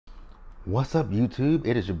What's up, YouTube?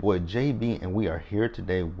 It is your boy JB, and we are here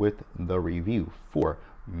today with the review for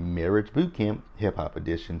Marriage Bootcamp Hip Hop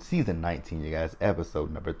Edition, Season 19, you guys,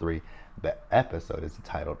 episode number 3. The episode is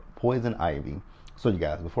entitled Poison Ivy. So, you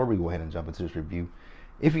guys, before we go ahead and jump into this review,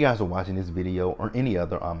 if you guys are watching this video or any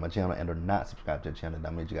other on my channel and are not subscribed to the channel,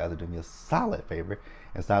 that means you guys are doing me a solid favor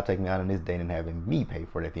and stop taking me out on this date and having me pay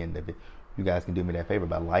for it at the end of it. You guys can do me that favor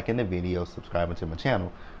by liking the video, subscribing to my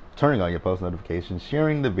channel, turning on your post notifications,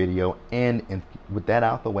 sharing the video, and with that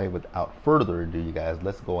out the way, without further ado, you guys,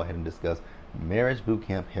 let's go ahead and discuss Marriage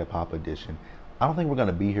Bootcamp Hip Hop Edition. I don't think we're going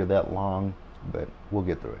to be here that long, but we'll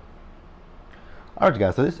get through it. Alright, you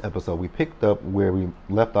guys, so this episode, we picked up where we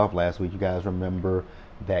left off last week. You guys remember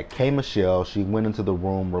that K. Michelle, she went into the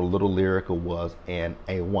room where Little Lyrica was and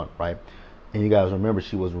A1, right? And you guys remember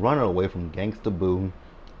she was running away from Gangsta Boo,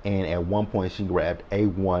 and at one point she grabbed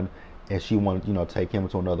A1 and she wanted, take him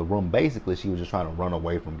into another room. Basically, she was just trying to run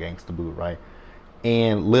away from Gangsta Boo, right?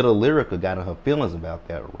 And Little Lyrica got in her feelings about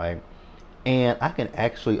that, right? And I can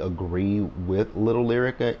actually agree with Little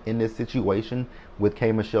Lyrica in this situation with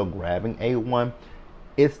K. Michelle grabbing A1.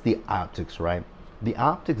 It's the optics, right? The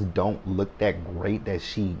optics don't look that great that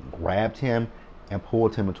she grabbed him and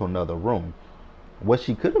pulled him into another room. What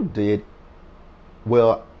she could have did,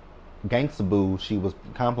 well, Gangsta Boo, she was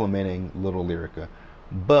complimenting Little Lyrica.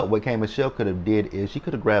 But what K. Michelle could have did is she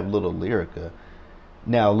could have grabbed Little Lyrica.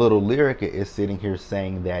 Now, Little Lyrica is sitting here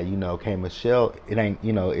saying that, K. Michelle, it ain't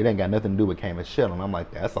got nothing to do with K. Michelle. And I'm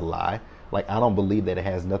like, that's a lie. Like, I don't believe that it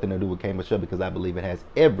has nothing to do with K. Michelle, because I believe it has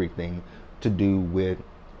everything to do with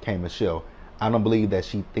K. Michelle. I don't believe that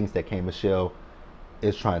she thinks that K. Michelle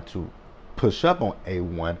is trying to push up on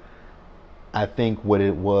A1. I think what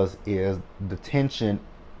it was is the tension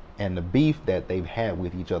and the beef that they've had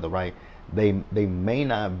with each other, right? They may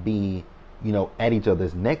not be, at each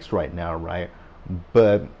other's necks right now, right?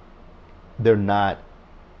 But they're not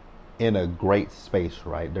in a great space,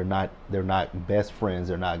 right? They're not best friends.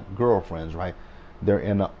 They're not girlfriends, right? They're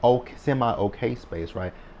in a semi-okay space,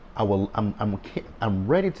 right? I'm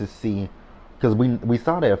ready to see, because we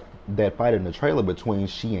saw that fight in the trailer between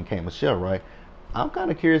she and K. Michelle, right? I'm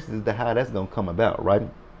kind of curious as to how that's gonna come about, right?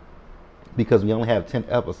 Because we only have 10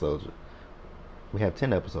 episodes. We have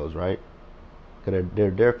 10 episodes, right? Because they're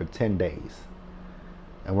there for 10 days.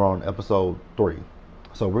 And we're on episode 3.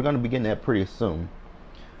 So we're going to be getting that pretty soon.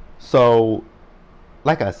 So,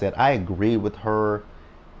 like I said, I agree with her.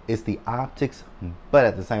 It's the optics. But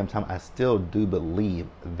at the same time, I still do believe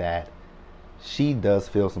that she does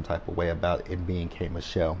feel some type of way about it being K.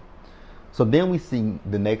 Michelle. So then we see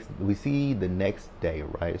the next day,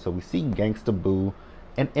 right? So we see Gangsta Boo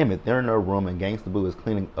and Emmett. They're in their room, and Gangsta Boo is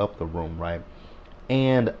cleaning up the room, right?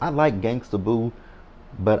 And I like Gangsta Boo,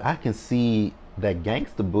 but I can see that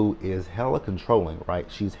Gangsta Boo is hella controlling, right?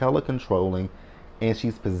 She's hella controlling, and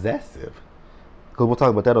she's possessive. Because we'll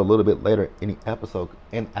talk about that a little bit later in the episode.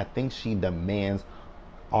 And I think she demands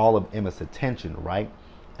all of Emmett's attention, right?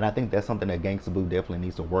 And I think that's something that Gangsta Boo definitely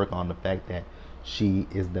needs to work on, the fact that she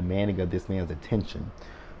is demanding of this man's attention.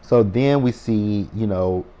 So then we see,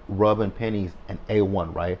 Rubbin' Pennies and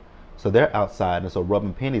A1, right? So they're outside, and so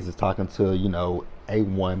Rubbin' Pennies is talking to,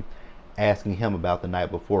 A1, asking him about the night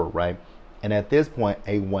before, right? And at this point,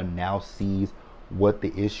 A1 now sees what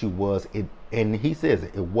the issue was. And he says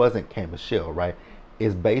it wasn't K. Michelle, right?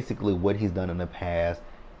 It's basically what he's done in the past,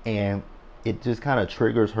 and it just kind of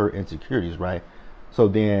triggers her insecurities, right? So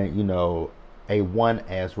then, A1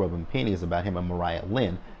 asked Rubbin' Pennies about him and Mariah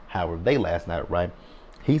Lynn. How were they last night, right?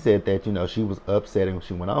 He said that, she was upset and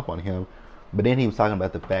she went off on him. But then he was talking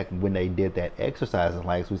about the fact when they did that exercise in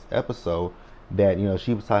last week's episode that,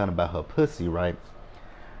 she was talking about her pussy, right?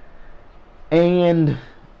 And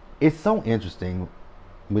it's so interesting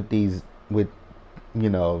with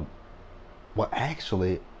well,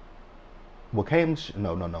 actually,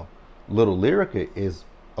 no. Little Lyrica is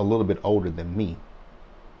a little bit older than me.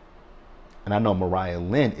 And I know Mariah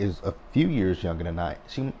Lynn is a few years younger than I. I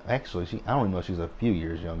don't even know if she's a few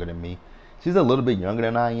years younger than me. She's a little bit younger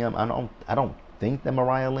than I am. I don't think that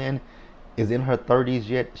Mariah Lynn is in her 30s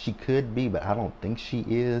yet. She could be, but I don't think she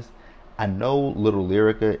is. I know Little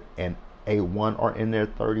Lyrica and A1 are in their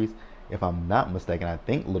 30s. If I'm not mistaken, I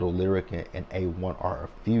think Little Lyrica and A1 are a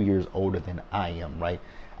few years older than I am, right?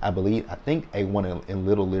 I think A1 and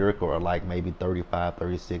Little Lyrica are like maybe 35,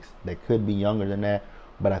 36. They could be younger than that.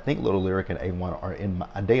 But I think Little Lyrica and A1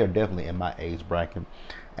 are they are definitely in my age bracket.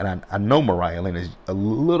 And I know Mariah Lynn is a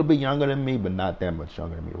little bit younger than me, but not that much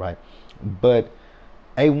younger than me, right? But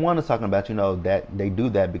A1 is talking about, that they do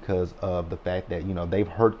that because of the fact that, they've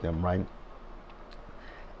hurt them, right?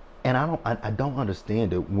 And I don't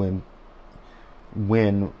understand it when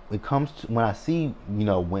when it comes to, when I see,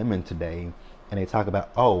 women today and they talk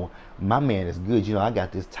about, oh, my man is good, I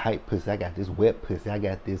got this tight pussy, I got this wet pussy, I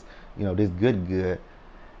got this, this good.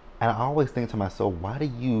 And I always think to myself, why do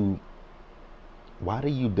you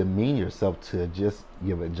demean yourself to just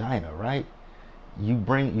your vagina, right? You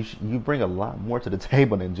bring a lot more to the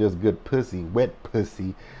table than just good pussy, wet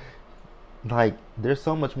pussy. Like, there's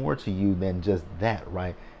so much more to you than just that,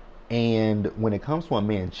 right? And when it comes to a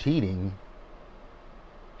man cheating,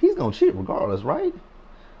 he's gonna cheat regardless, right?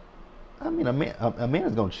 I mean, a man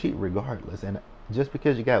is gonna cheat regardless, and just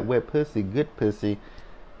because you got wet pussy, good pussy,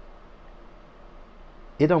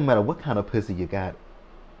 it don't matter what kind of pussy you got.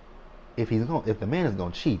 If the man is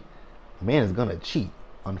gonna cheat, the man is gonna cheat.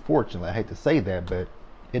 Unfortunately, I hate to say that, but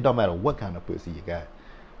it don't matter what kind of pussy you got.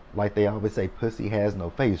 Like they always say, pussy has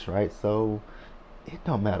no face, right? So it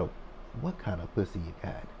don't matter what kind of pussy you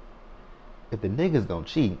got. If the nigga's gonna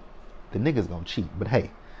cheat, the nigga's gonna cheat. But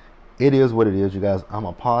hey, it is what it is, you guys. I'm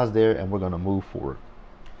gonna pause there and we're gonna move forward.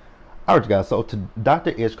 All right, you guys. So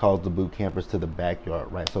Dr. Ish calls the boot campers to the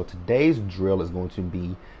backyard, right? So today's drill is going to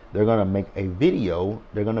be, they're gonna make a video.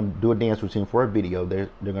 They're gonna do a dance routine for a video. They're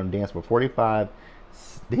gonna dance for 45.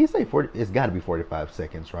 Did he say 40? It's got to be 45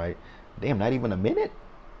 seconds, right? Damn, not even a minute.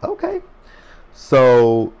 Okay.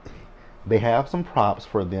 So they have some props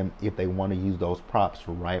for them if they want to use those props,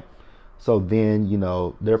 right? So then,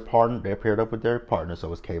 they're paired up with their partner.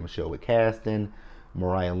 So it's K Michelle with Caston,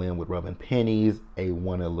 Mariah Lynn with Rubbing Pennies,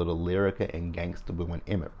 A1 and Little Lyrica, and Gangsta Boo and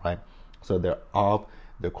Emmett, right? So they're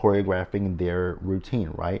choreographing their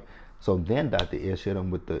routine, right? So then Dr. Ish hit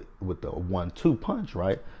them with the 1-2 punch,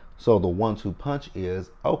 right? So the 1-2 punch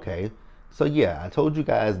is, okay, so yeah, I told you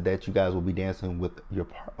guys that you guys will be dancing with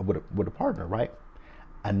with a partner, right?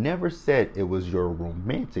 I never said it was your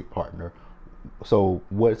romantic partner. So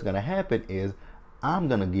what's gonna happen is I'm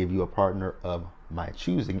gonna give you a partner of my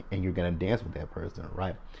choosing, and you're gonna dance with that person,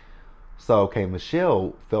 right? So okay,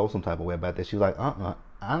 Michelle felt some type of way about that. She was like,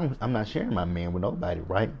 I'm not sharing my man with nobody,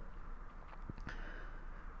 right?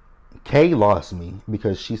 Kay lost me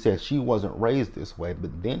because she said she wasn't raised this way,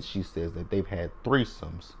 but then she says that they've had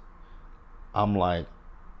threesomes. I'm like,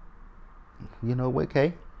 you know what,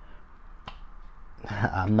 Kay?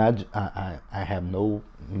 I'm not. I have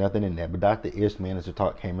nothing in that. But Dr. Ish managed to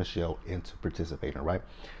talk K Michelle into participating, right?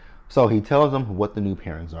 So he tells them what the new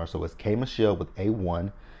pairings are. So it's K Michelle with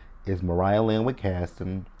A1, it's Mariah Lynn with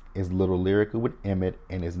Caston, it's Little Lyrica with Emmett,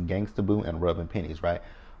 and it's Gangsta Boo and Rubbing Pennies, right?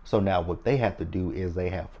 So now what they have to do is they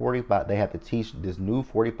have to teach this new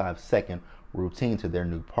 45-second routine to their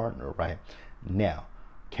new partner, right? Now,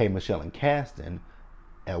 K Michelle and Caston,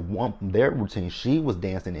 their routine, she was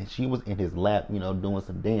dancing and she was in his lap, doing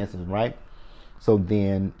some dancing, right? So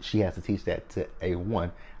then she has to teach that to A1.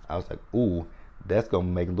 I was like, ooh, that's gonna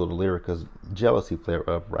make Little Lyrica's jealousy flare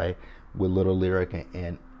up, right? With Little Lyrica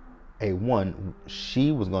and A1,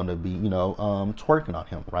 she was gonna be, twerking on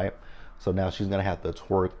him, right? So now she's gonna have to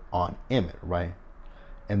twerk on Emmett, right?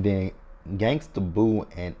 And then Gangsta Boo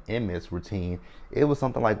and Emmett's routine, it was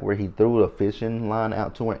something like where he threw a fishing line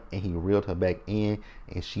out to her and he reeled her back in,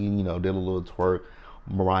 and she, did a little twerk.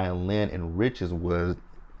 Mariah Lynn and Rich's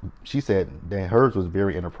she said that hers was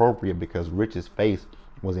very inappropriate because Rich's face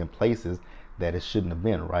was in places that it shouldn't have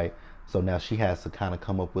been, right? So now she has to kind of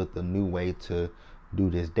come up with a new way to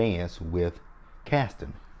do this dance with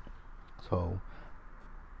Caston. So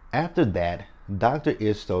after that, Dr.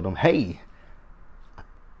 Ish told him, hey,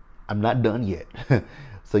 I'm not done yet.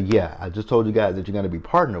 So yeah, I just told you guys that you're going to be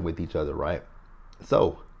partnered with each other, right?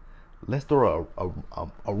 So let's throw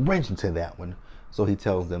a wrench into that one. So he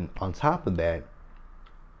tells them, on top of that,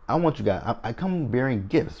 I want you guys, I come bearing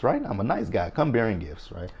gifts, right? I'm a nice guy, come bearing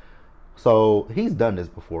gifts, right? So he's done this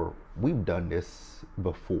before. We've done this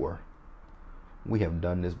before. We have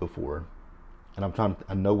done this before. And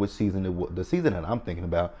I know which season it was. The season that I'm thinking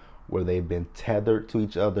about, where they've been tethered to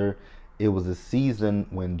each other. It was a season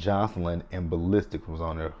when Jocelyn and Ballistics was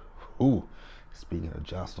on there. Ooh, speaking of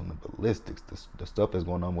Jocelyn and Ballistics, the stuff that's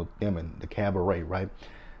going on with them and the cabaret, right?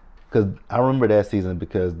 Because I remember that season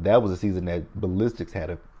because that was a season that Ballistics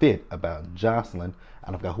had a fit about Jocelyn.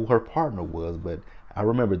 I don't forgot who her partner was, but I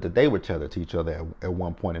remember that they were tethered to each other at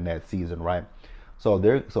one point in that season, right? So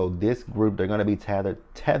this group, they're going to be tethered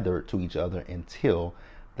to each other until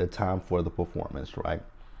the time for the performance, right?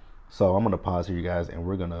 So I'm going to pause here, you guys, and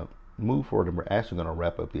we're going to move forward, and we're actually going to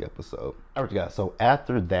wrap up the episode. All right, you guys. So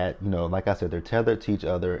after that, like I said, they're tethered to each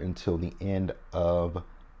other until the end of,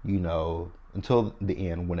 until the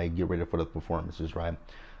end when they get ready for the performances, right?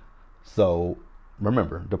 So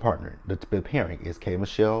remember, the partner, the pairing is K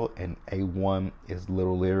Michelle, and A1 is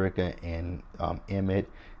Little Lyrica and Emmett,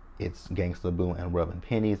 it's Gangsta Boo and Rubbing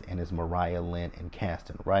Pennies, and it's Mariah Lynn and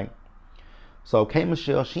Caston, right? So K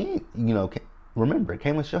Michelle, she, remember,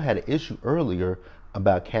 K Michelle had an issue earlier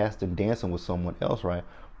about Caston dancing with someone else, right?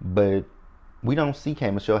 But we don't see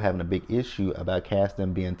K Michelle having a big issue about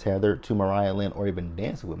Caston being tethered to Mariah Lynn or even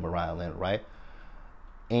dancing with Mariah Lynn, right?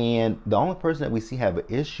 And the only person that we see have an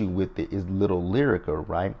issue with it is Little Lyrica,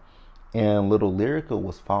 right? And Little Lyrica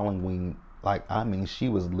was following, like, I mean, she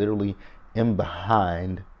was literally in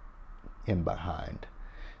behind.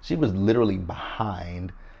 She was literally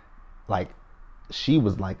behind, like, she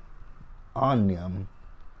was like on them,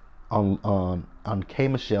 on K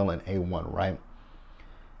Michelle and A1, right?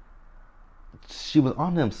 She was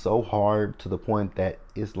on them so hard to the point that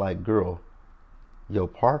it's like, girl, your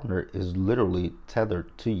partner is literally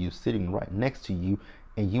tethered to you, sitting right next to you,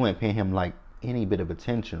 and you ain't paying him like any bit of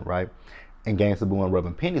attention, right? And Gangsta Boo and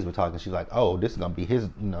Rubbing Pennies were talking. She's like, oh, this is gonna be his,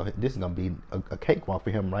 this is gonna be a cakewalk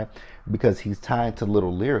for him, right? Because he's tied to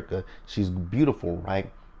Little Lyrica. She's beautiful,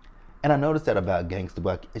 right? And I noticed that about Gangsta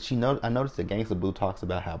Boo. I noticed that Gangsta Boo talks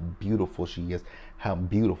about how beautiful she is, how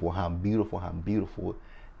beautiful, how beautiful, how beautiful.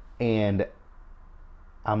 And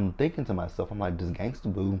I'm thinking to myself, I'm like, does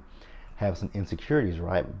Gangsta Boo have some insecurities,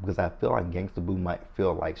 right? Because I feel like Gangsta Boo might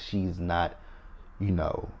feel like she's not,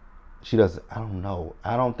 she doesn't, I don't know.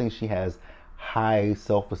 I don't think she has high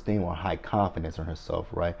self-esteem or high confidence in herself,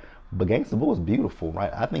 right? But Gangsta Boo is beautiful,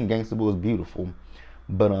 right? I think Gangsta Boo is beautiful.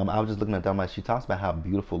 But I was just looking at them, like, she talks about how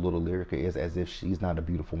beautiful Little Lyrica is as if she's not a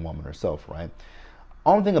beautiful woman herself, right?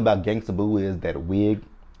 Only thing about Gangsta Boo is that wig.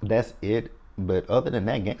 That's it. But other than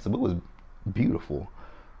that, Gangsta Boo is beautiful.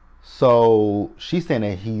 So she's saying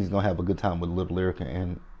that he's gonna have a good time with Little Lyrica,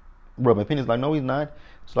 and Rubbing Penny's like, no, he's not.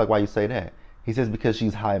 It's like, why you say that? He says because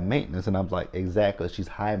she's high maintenance, and I'm like, exactly, she's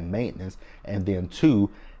high maintenance. And then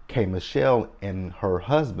two, K Michelle and her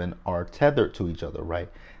husband are tethered to each other, right?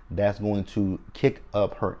 That's going to kick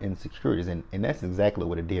up her insecurities, and that's exactly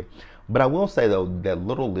what it did. But I will say though that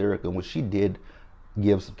Little Lyrica, when she did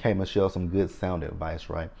give K Michelle some good sound advice,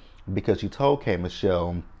 right? Because she told K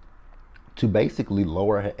Michelle to basically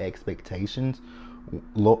lower her expectations,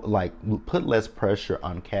 like put less pressure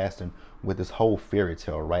on Caston with this whole fairy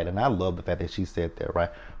tale, right? And I love the fact that she said that, right?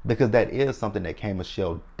 Because that is something that K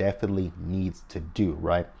Michelle definitely needs to do,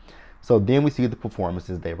 right? So then we see the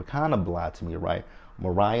performances. They were kind of blah to me, right?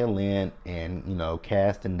 Mariah Lynn and,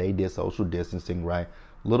 Caston, they did social distancing, right?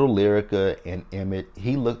 Little Lyrica and Emmett,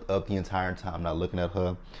 he looked up the entire time, not looking at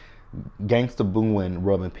her. Gangsta Boo and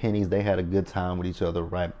Rubbing Pennies, they had a good time with each other,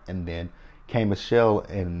 right? And then K Michelle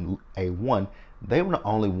and A1, they were the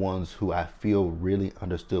only ones who I feel really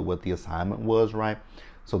understood what the assignment was, right?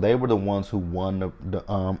 So they were the ones who won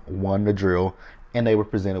the drill, and they were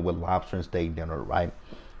presented with lobster and steak dinner, right?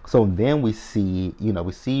 So then we see,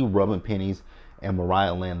 we see Rubbing Pennies and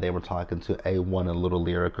Mariah Lynn. They were talking to A1 and Little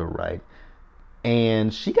Lyrica, right?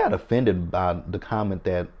 And she got offended by the comment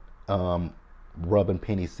that Rubbing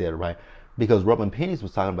Pennies said, right? Because Rubbing Pennies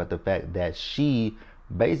was talking about the fact that she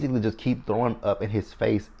basically just keep throwing up in his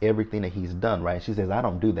face everything that he's done, right? She says, I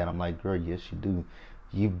don't do that. I'm like, girl, yes, you do.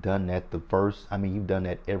 You've done that you've done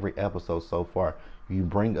that every episode so far. You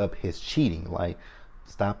bring up his cheating, like,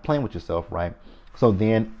 stop playing with yourself, right? So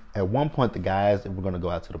then at one point, the guys were going to go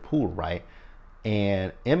out to the pool, right?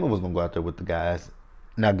 And Emma was going to go out there with the guys.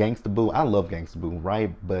 Now, Gangsta Boo, I love Gangsta Boo,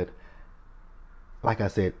 right? But like I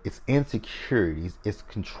said, it's insecurities, it's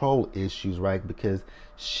control issues, right? Because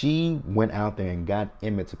she went out there and got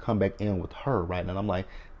Emmett to come back in with her, right? And I'm like,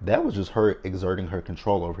 that was just her exerting her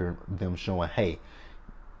control over them, showing, hey,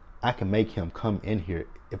 I can make him come in here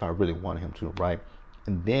if I really want him to, right?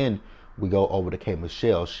 And then we go over to K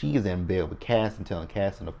Michelle. She's in bed with Caston, telling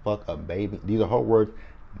Caston to fuck a baby. These are her words,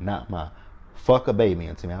 not mine. Fuck a baby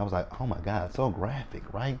into me. I was like, oh my God, so graphic,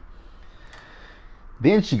 right?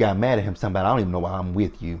 Then she got mad at him, something about, I don't even know why I'm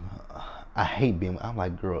with you. I hate being, I'm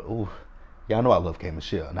like, girl, ooh. Y'all know I love K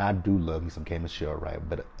Michelle. And I do love me some K Michelle, right?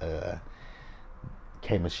 But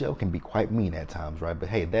K Michelle can be quite mean at times, right? But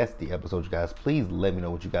hey, that's the episode, you guys. Please let me know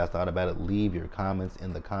what you guys thought about it. Leave your comments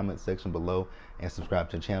in the comment section below and subscribe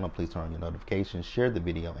to the channel. Please turn on your notifications, share the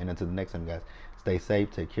video, and until the next time, guys, stay safe,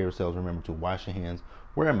 take care of yourselves. Remember to wash your hands,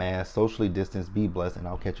 wear a mask, socially distance, be blessed, and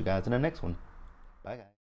I'll catch you guys in the next one. Bye, guys.